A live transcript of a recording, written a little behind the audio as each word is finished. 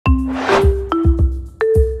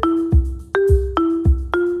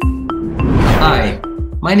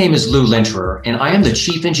My name is Lou Lenterer, and I am the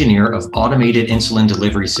Chief Engineer of Automated Insulin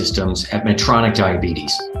Delivery Systems at Medtronic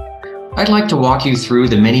Diabetes. I'd like to walk you through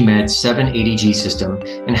the MiniMed 780G system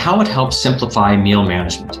and how it helps simplify meal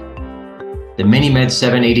management. The MiniMed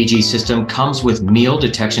 780G system comes with meal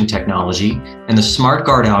detection technology and the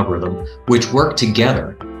SmartGuard algorithm, which work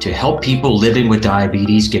together to help people living with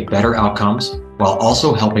diabetes get better outcomes while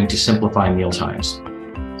also helping to simplify meal times.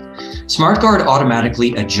 SmartGuard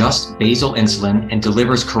automatically adjusts basal insulin and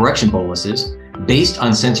delivers correction boluses based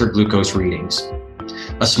on sensor glucose readings.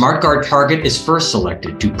 A SmartGuard target is first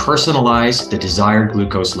selected to personalize the desired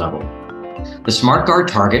glucose level. The SmartGuard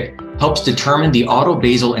target helps determine the auto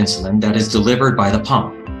basal insulin that is delivered by the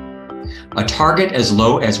pump. A target as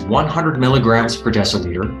low as 100 milligrams per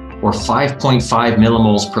deciliter or 5.5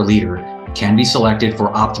 millimoles per liter can be selected for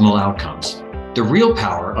optimal outcomes. The real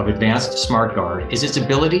power of advanced SmartGuard is its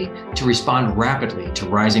ability to respond rapidly to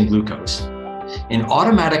rising glucose. An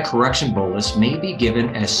automatic correction bolus may be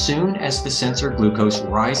given as soon as the sensor glucose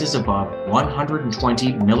rises above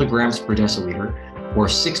 120 milligrams per deciliter or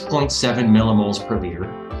 6.7 millimoles per liter,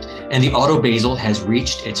 and the autobasal has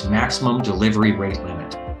reached its maximum delivery rate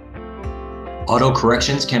limit. Auto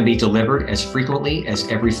corrections can be delivered as frequently as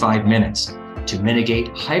every 5 minutes to mitigate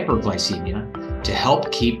hyperglycemia to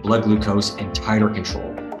help keep blood glucose in tighter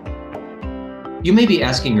control. You may be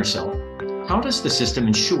asking yourself, how does the system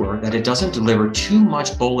ensure that it doesn't deliver too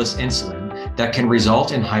much bolus insulin that can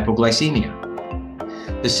result in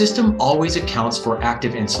hypoglycemia? The system always accounts for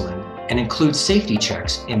active insulin and includes safety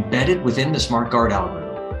checks embedded within the SmartGuard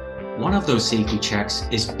algorithm. One of those safety checks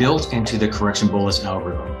is built into the correction bolus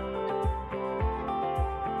algorithm.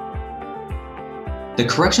 The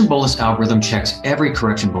correction bolus algorithm checks every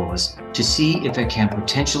correction bolus to see if it can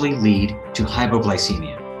potentially lead to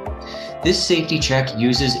hypoglycemia. This safety check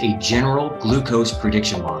uses a general glucose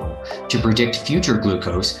prediction model to predict future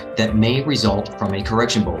glucose that may result from a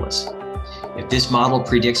correction bolus. If this model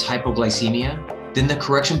predicts hypoglycemia, then the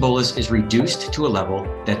correction bolus is reduced to a level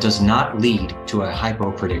that does not lead to a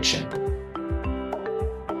hypo prediction.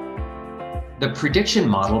 The prediction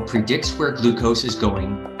model predicts where glucose is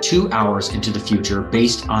going 2 hours into the future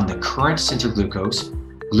based on the current sensor glucose,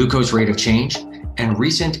 glucose rate of change, and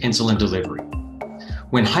recent insulin delivery.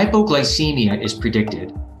 When hypoglycemia is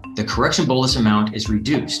predicted, the correction bolus amount is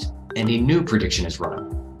reduced and a new prediction is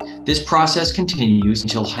run. This process continues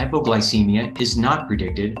until hypoglycemia is not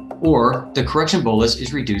predicted or the correction bolus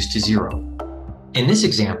is reduced to 0. In this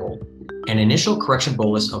example, an initial correction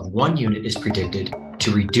bolus of 1 unit is predicted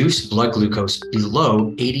to reduce blood glucose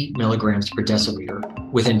below 80 milligrams per deciliter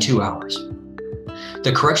within 2 hours.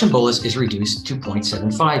 The correction bolus is reduced to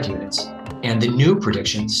 0.75 units, and the new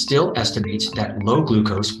prediction still estimates that low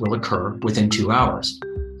glucose will occur within 2 hours.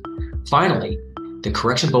 Finally, the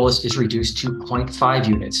correction bolus is reduced to 0.5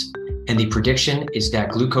 units, and the prediction is that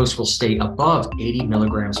glucose will stay above 80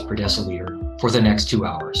 milligrams per deciliter for the next 2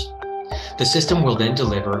 hours. The system will then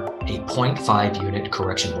deliver a 0.5 unit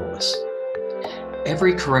correction bolus.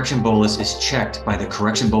 Every correction bolus is checked by the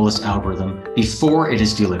correction bolus algorithm before it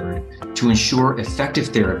is delivered to ensure effective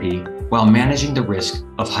therapy while managing the risk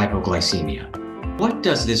of hypoglycemia. What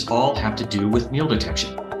does this all have to do with meal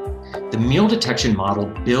detection? The meal detection model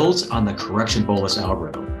builds on the correction bolus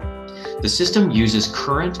algorithm. The system uses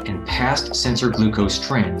current and past sensor glucose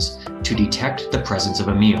trends to detect the presence of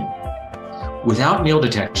a meal. Without meal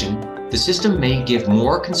detection, the system may give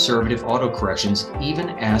more conservative autocorrections even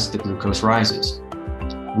as the glucose rises.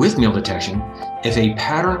 With meal detection, if a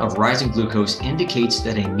pattern of rising glucose indicates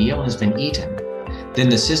that a meal has been eaten, then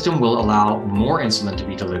the system will allow more insulin to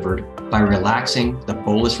be delivered by relaxing the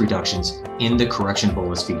bolus reductions in the correction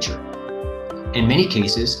bolus feature. In many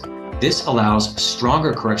cases, this allows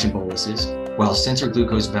stronger correction boluses while sensor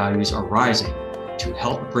glucose values are rising to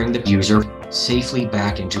help bring the user safely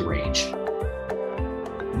back into range.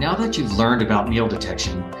 Now that you've learned about meal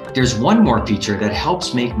detection, there's one more feature that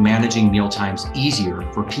helps make managing meal times easier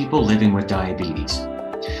for people living with diabetes.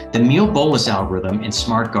 The meal bolus algorithm in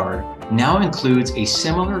SmartGuard now includes a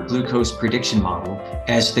similar glucose prediction model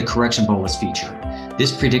as the correction bolus feature.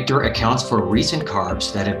 This predictor accounts for recent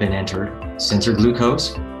carbs that have been entered, sensor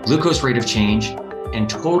glucose, glucose rate of change, and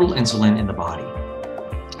total insulin in the body.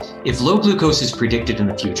 If low glucose is predicted in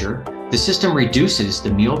the future, the system reduces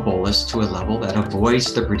the meal bolus to a level that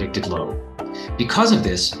avoids the predicted low. Because of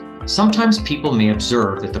this, sometimes people may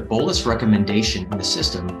observe that the bolus recommendation in the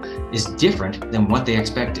system is different than what they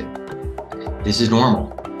expected. This is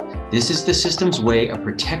normal. This is the system's way of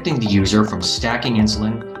protecting the user from stacking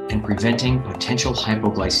insulin and preventing potential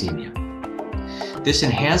hypoglycemia. This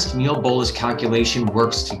enhanced meal bolus calculation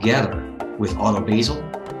works together with autobasal,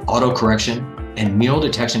 autocorrection, and meal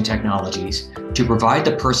detection technologies to provide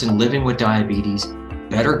the person living with diabetes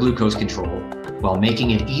better glucose control while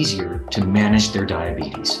making it easier to manage their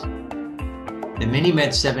diabetes. The MiniMed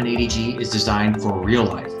 780G is designed for real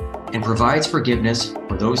life and provides forgiveness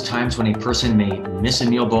for those times when a person may miss a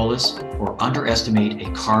meal bolus or underestimate a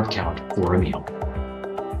carb count for a meal.